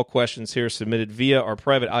 and all questions here submitted via our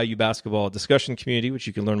private IU basketball discussion community, which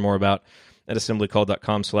you can learn more about at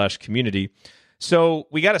assemblycall.com/community. So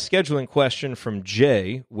we got a scheduling question from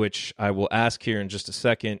Jay, which I will ask here in just a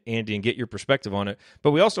second, Andy, and get your perspective on it. But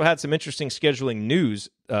we also had some interesting scheduling news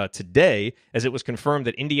today, as it was confirmed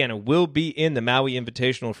that Indiana will be in the Maui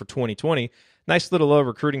Invitational for 2020. Nice little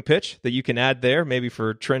recruiting pitch that you can add there, maybe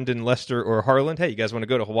for Trendon, Lester, or Harlan. Hey, you guys want to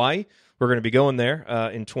go to Hawaii? We're going to be going there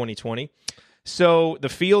in 2020. So the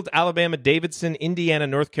field, Alabama, Davidson, Indiana,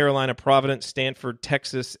 North Carolina, Providence, Stanford,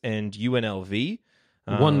 Texas, and UNLV.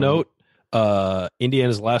 One note.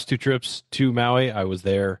 Indiana's last 2 trips to Maui, I was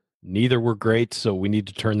there. Neither were great, so we need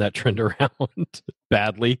to turn that trend around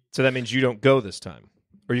badly. So that means you don't go this time.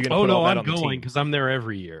 Or are you going to put all that on the team? I'm going because I'm there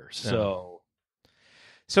every year. So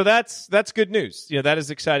that's good news. That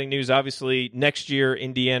is exciting news. Obviously, next year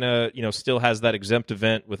Indiana, still has that exempt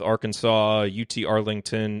event with Arkansas, UT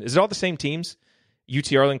Arlington. Is it all the same teams?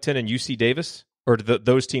 UT Arlington and UC Davis, or do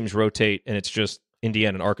those teams rotate and it's just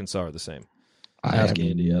Indiana and Arkansas are the same? I have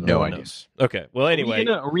no idea. Okay. Well, anyway, are we in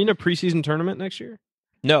an arena preseason tournament next year?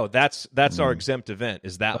 No, that's our exempt event.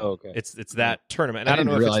 Is that okay? It's that tournament. And I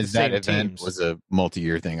didn't realize that event teams. was a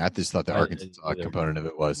multi-year thing. I just thought the Arkansas component of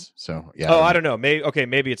it was. So yeah. I don't know.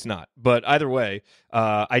 Maybe it's not. But either way,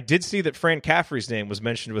 I did see that Fran Caffrey's name was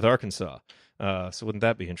mentioned with Arkansas. So wouldn't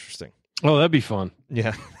that be interesting? Oh, that'd be fun.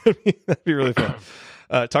 Yeah, that'd be really fun.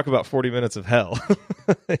 Talk about 40 minutes of hell.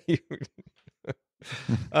 Okay. You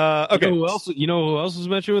know who else was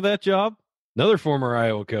mentioned with that job? Another former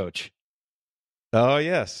Iowa coach. Oh,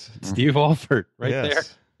 yes. Steve Alford, right yes. there.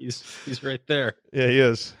 He's right there. Yeah, he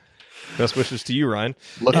is. Best wishes to you, Ryan.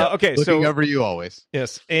 Looking over you always.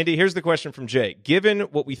 Yes. Andy, here's the question from Jay. Given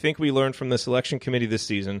what we think we learned from the selection committee this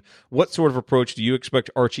season, what sort of approach do you expect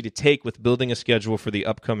Archie to take with building a schedule for the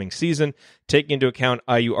upcoming season, taking into account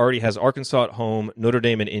IU already has Arkansas at home, Notre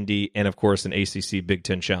Dame and Indy, and, of course, an ACC Big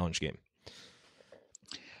Ten Challenge game?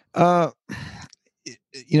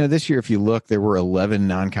 This year, if you look, there were 11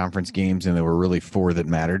 non-conference games, and there were really 4 that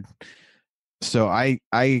mattered. So I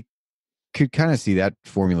could kind of see that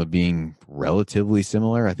formula being relatively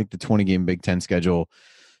similar. I think the 20-game Big Ten schedule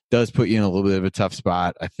does put you in a little bit of a tough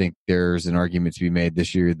spot. I think there's an argument to be made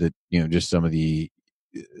this year that just some of the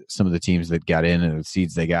teams that got in and the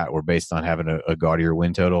seeds they got were based on having a gaudier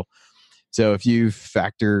win total. So if you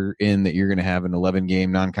factor in that you're going to have an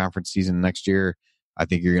 11-game non-conference season next year, I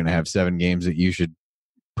think you're going to have 7 games that you should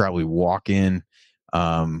probably walk in,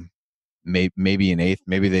 maybe an 8th.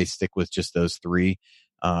 Maybe they stick with just those 3.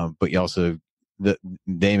 But you also,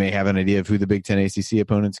 they may have an idea of who the Big Ten ACC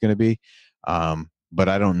opponent's going to be. But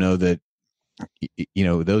I don't know that,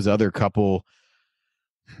 those other couple,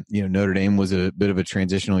 Notre Dame was a bit of a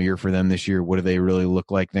transitional year for them this year. What do they really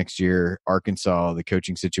look like next year? Arkansas, the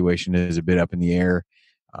coaching situation is a bit up in the air.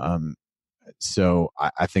 So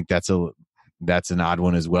I think that's an odd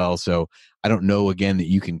one as well. So I don't know, again, that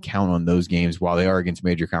you can count on those games while they are against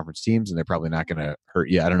major conference teams, and they're probably not going to hurt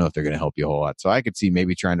you. I don't know if they're going to help you a whole lot. So I could see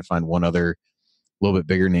maybe trying to find one other little bit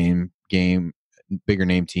bigger name team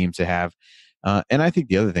to have. And I think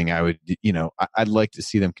the other thing I'd like to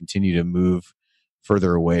see them continue to move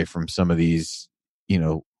further away from some of these,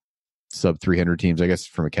 sub 300 teams. I guess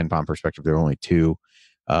from a Ken Pom perspective, there are only 2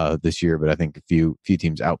 this year, but I think a few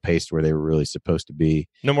teams outpaced where they were really supposed to be.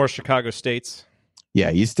 No more Chicago States. Yeah,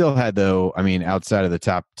 you still had, though, outside of the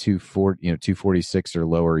top 246 or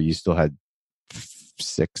lower, you still had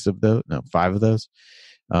 5 of those.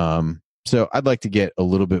 So I'd like to get a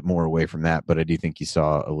little bit more away from that, but I do think you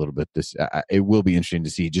saw a little bit this. It will be interesting to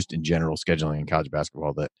see just in general scheduling in college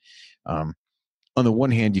basketball that on the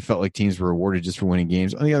one hand, you felt like teams were rewarded just for winning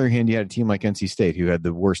games. On the other hand, you had a team like NC State who had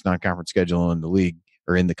the worst non-conference schedule in the league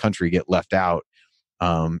or in the country get left out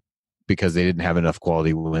because they didn't have enough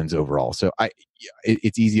quality wins overall. So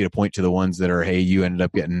it's easy to point to the ones that are, hey, you ended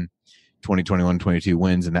up getting 20, 21, 22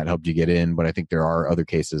 wins and that helped you get in. But I think there are other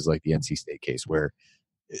cases like the NC State case where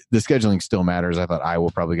the scheduling still matters. I thought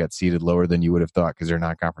Iowa probably got seeded lower than you would have thought because their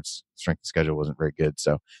non-conference strength of schedule wasn't very good.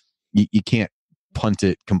 So you can't punt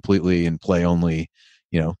it completely and play only,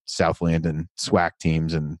 Southland and SWAC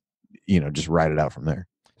teams and, just ride it out from there.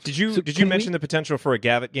 Did you mention the potential for a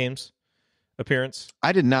Gavitt Games appearance?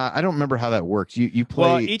 I did not. I don't remember how that works. You play.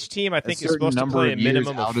 Well, each team I think is supposed to play a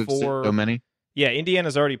minimum of 4. So many. Yeah,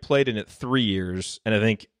 Indiana's already played in it 3 years, and I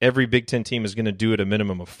think every Big Ten team is going to do it a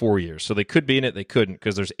minimum of 4 years. So they could be in it, they couldn't,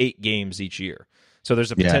 because there's 8 games each year. So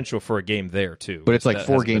there's a potential for a game there too. But it's like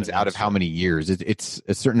 4 games out of how many years? It's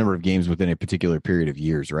a certain number of games within a particular period of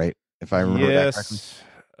years, right? If I remember that correctly.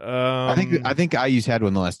 I think IU's had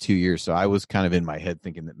one the last 2 years, so I was kind of in my head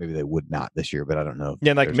thinking that maybe they would not this year, but I don't know.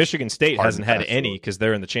 Yeah, like Michigan State hasn't had any because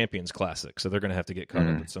they're in the Champions Classic, so they're going to have to get caught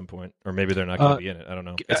up at some point, or maybe they're not going to be in it. I don't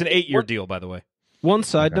know. It's an 8-year deal, by the way. One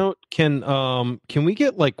side note: can we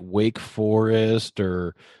get like Wake Forest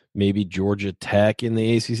or maybe Georgia Tech in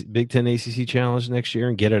the Big Ten ACC Challenge next year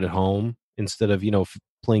and get it at home instead of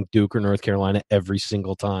playing Duke or North Carolina every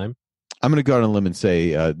single time? I'm going to go out on a limb and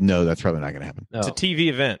say no. That's probably not going to happen. It's a TV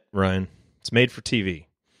event, Ryan. It's made for TV.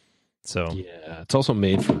 So yeah, it's also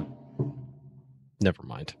made for. Never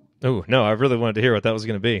mind. Oh no, I really wanted to hear what that was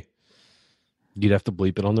going to be. You'd have to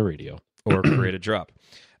bleep it on the radio or create a drop.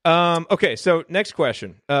 Okay, so next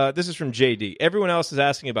question. This is from JD. Everyone else is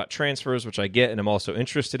asking about transfers, which I get and I'm also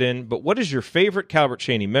interested in. But what is your favorite Calbert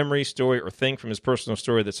Cheaney memory, story, or thing from his personal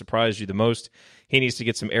story that surprised you the most? He needs to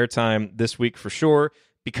get some airtime this week for sure,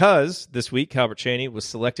 because this week Calbert Cheaney was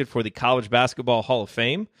selected for the College Basketball Hall of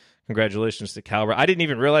Fame. Congratulations to Calbert. I didn't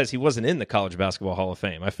even realize he wasn't in the College Basketball Hall of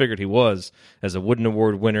Fame. I figured he was, as a Wooden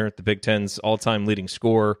Award winner, the Big Ten's all-time leading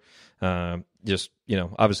scorer.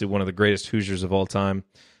 Obviously one of the greatest Hoosiers of all time.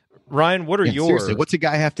 Ryan, what are your... Seriously, what's a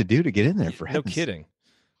guy have to do to get in there? For no kidding.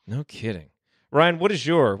 Ryan, what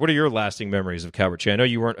are your lasting memories of Calbert Cheaney? I know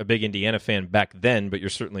you weren't a big Indiana fan back then, but you're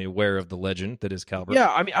certainly aware of the legend that is Calbert. Yeah,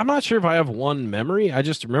 I mean, I'm not sure if I have one memory. I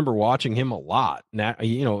just remember watching him a lot.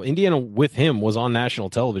 Indiana with him was on national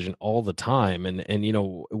television all the time, and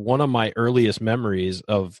one of my earliest memories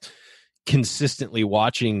of consistently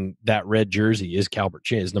watching that red jersey is Calbert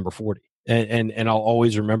Cheaney, is number 40, and I'll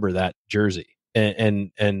always remember that jersey.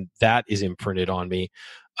 And that is imprinted on me.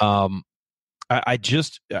 I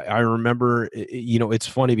remember, it's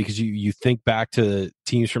funny because you think back to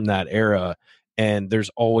teams from that era, and there's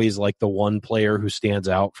always like the one player who stands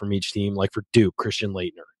out from each team. Like for Duke, Christian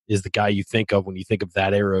Laettner is the guy you think of when you think of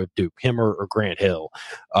that era of Duke, him or Grant Hill,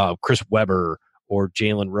 Chris Webber, or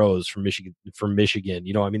Jalen Rose from Michigan.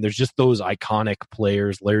 There's just those iconic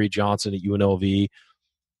players. Larry Johnson at UNLV.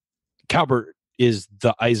 Calbert is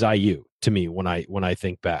the Isaiah to me when I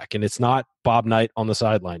think back, and it's not Bob Knight on the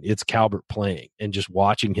sideline. It's Calbert playing and just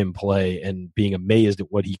watching him play and being amazed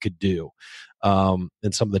at what he could do, and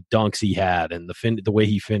some of the dunks he had, and the way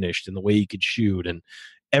he finished, and the way he could shoot, and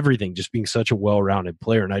everything. Just being such a well-rounded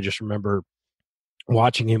player. And I just remember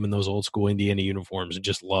watching him in those old school Indiana uniforms and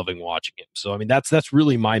just loving watching him. So that's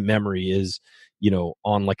really my memory is,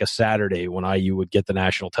 on like a Saturday when IU would get the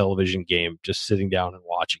national television game, just sitting down and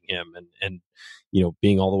watching him and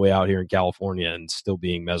being all the way out here in California and still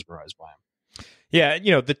being mesmerized by him. Yeah,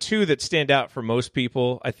 the two that stand out for most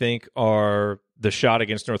people, I think, are the shot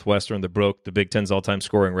against Northwestern that broke the Big Ten's all-time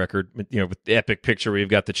scoring record. With the epic picture where you've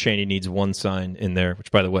got the Cheaney needs one sign in there,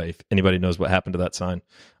 which, by the way, if anybody knows what happened to that sign,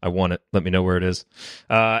 I want it. Let me know where it is.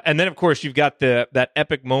 And then, of course, you've got that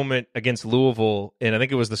epic moment against Louisville, and I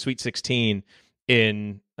think it was the Sweet 16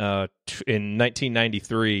 in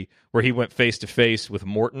 1993, where he went face-to-face with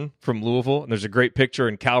Morton from Louisville, and there's a great picture,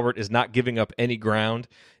 and Calbert is not giving up any ground.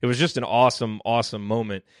 It was just an awesome, awesome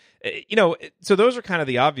moment. So those are kind of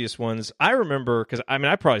the obvious ones. I remember, because,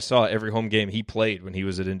 I probably saw every home game he played when he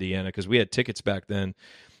was at Indiana, because we had tickets back then.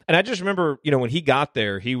 And I just remember, when he got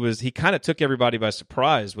there, he kind of took everybody by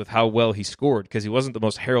surprise with how well he scored, because he wasn't the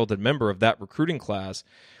most heralded member of that recruiting class.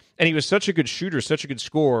 And he was such a good shooter, such a good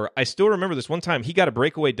scorer. I still remember this one time he got a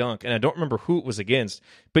breakaway dunk, and I don't remember who it was against,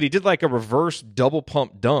 but he did like a reverse double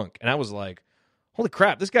pump dunk. And I was like, holy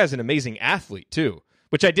crap, this guy's an amazing athlete too,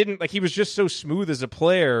 which I didn't like. He was just so smooth as a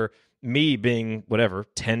player. Me being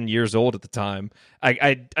 10 years old at the time,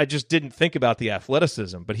 I just didn't think about the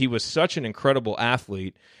athleticism, but he was such an incredible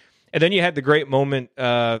athlete. And then you had the great moment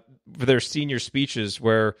for their senior speeches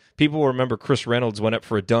where people will remember Chris Reynolds went up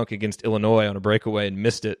for a dunk against Illinois on a breakaway and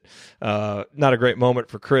missed it. Not a great moment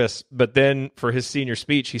for Chris. But then for his senior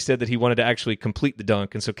speech, he said that he wanted to actually complete the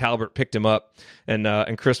dunk. And so Calbert picked him up,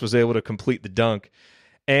 and Chris was able to complete the dunk.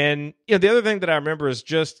 And the other thing that I remember is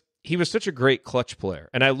just he was such a great clutch player.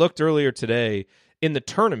 And I looked earlier today in the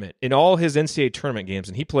tournament, in all his NCAA tournament games,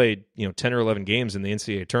 and he played 10 or 11 games in the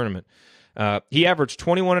NCAA tournament. He averaged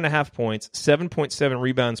 21.5 points, 7.7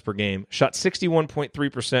 rebounds per game, shot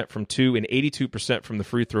 61.3% from two and 82% from the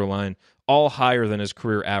free throw line, all higher than his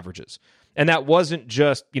career averages. And that wasn't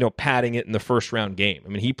just, padding it in the first round game.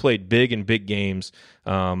 He played big in big games,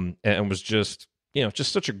 and was just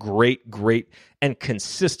such a great and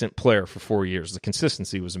consistent player for 4 years. The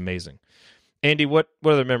consistency was amazing. Andy, what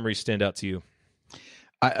other memories stand out to you?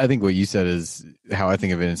 I think what you said is how I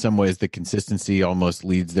think of it. In some ways, the consistency almost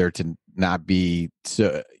leads there to not be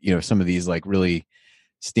so, some of these like really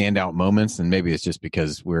standout moments. And maybe it's just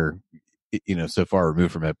because we're, so far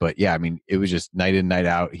removed from it. But yeah, it was just night in, night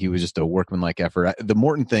out. He was just a workmanlike effort. The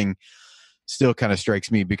Morton thing still kind of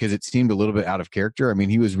strikes me because it seemed a little bit out of character.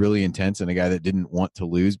 He was really intense and a guy that didn't want to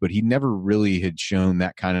lose, but he never really had shown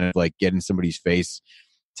that kind of like get in somebody's face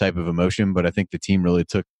type of emotion. But I think the team really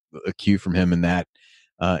took a cue from him in that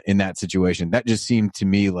situation. That just seemed to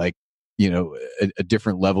me like, a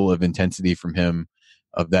different level of intensity from him,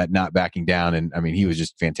 of that not backing down. And he was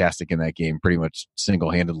just fantastic in that game, pretty much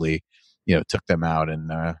single-handedly, took them out.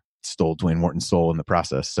 And stole Dwayne Morton's soul in the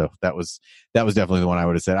process. So that was definitely the one I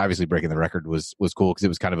would have said. Obviously, breaking the record was cool because it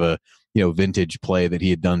was kind of a vintage play that he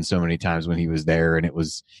had done so many times when he was there, and it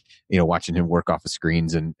was watching him work off the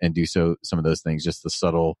screens and do some of those things, just the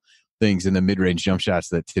subtle things in the mid-range jump shots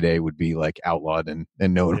that today would be like outlawed and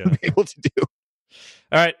no one would be able to do.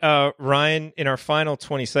 All right, Ryan, in our final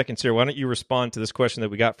 20 seconds here, why don't you respond to this question that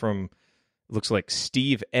we got from, looks like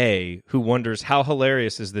Steve A., who wonders, how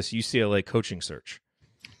hilarious is this UCLA coaching search?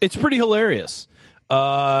 It's pretty hilarious.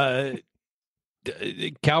 Calipari,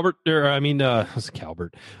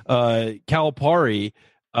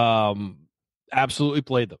 absolutely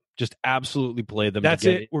played them. Just absolutely played them. That's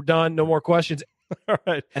it. We're done. No more questions. All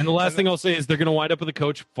right. And the last thing I'll say is they're going to wind up with a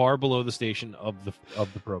coach far below the station of the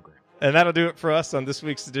program. And that'll do it for us on this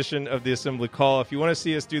week's edition of the Assembly Call. If you want to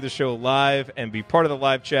see us do the show live and be part of the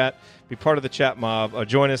live chat, be part of the chat mob,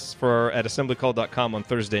 join us at assemblycall.com on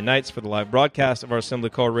Thursday nights for the live broadcast of our Assembly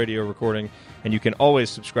Call radio recording. And you can always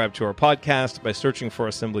subscribe to our podcast by searching for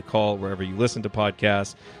Assembly Call wherever you listen to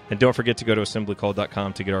podcasts. And don't forget to go to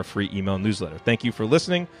assemblycall.com to get our free email newsletter. Thank you for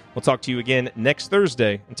listening. We'll talk to you again next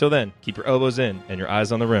Thursday. Until then, keep your elbows in and your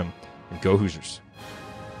eyes on the rim. And go Hoosiers.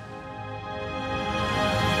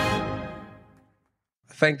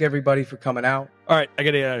 Thank everybody for coming out. All right, I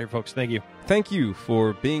got to get out of here, folks. Thank you. Thank you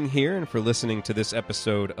for being here and for listening to this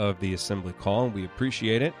episode of the Assembly Call. We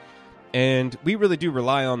appreciate it. And we really do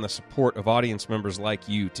rely on the support of audience members like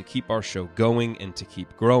you to keep our show going and to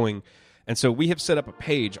keep growing. And so we have set up a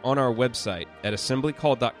page on our website at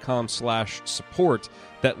assemblycall.com/support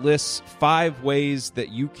that lists 5 ways that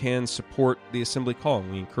you can support the Assembly Call.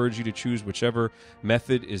 And we encourage you to choose whichever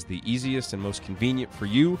method is the easiest and most convenient for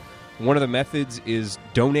you. One of the methods is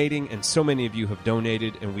donating, and so many of you have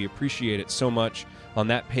donated, and we appreciate it so much. On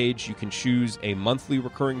that page, you can choose a monthly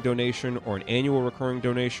recurring donation or an annual recurring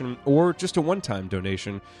donation or just a one-time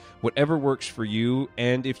donation, whatever works for you.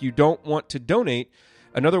 And if you don't want to donate,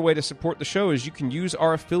 another way to support the show is you can use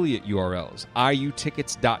our affiliate URLs,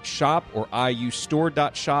 iutickets.shop or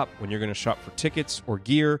iustore.shop when you're going to shop for tickets or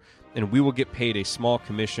gear, and we will get paid a small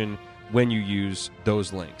commission when you use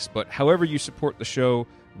those links. But however you support the show,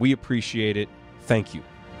 we appreciate it. Thank you.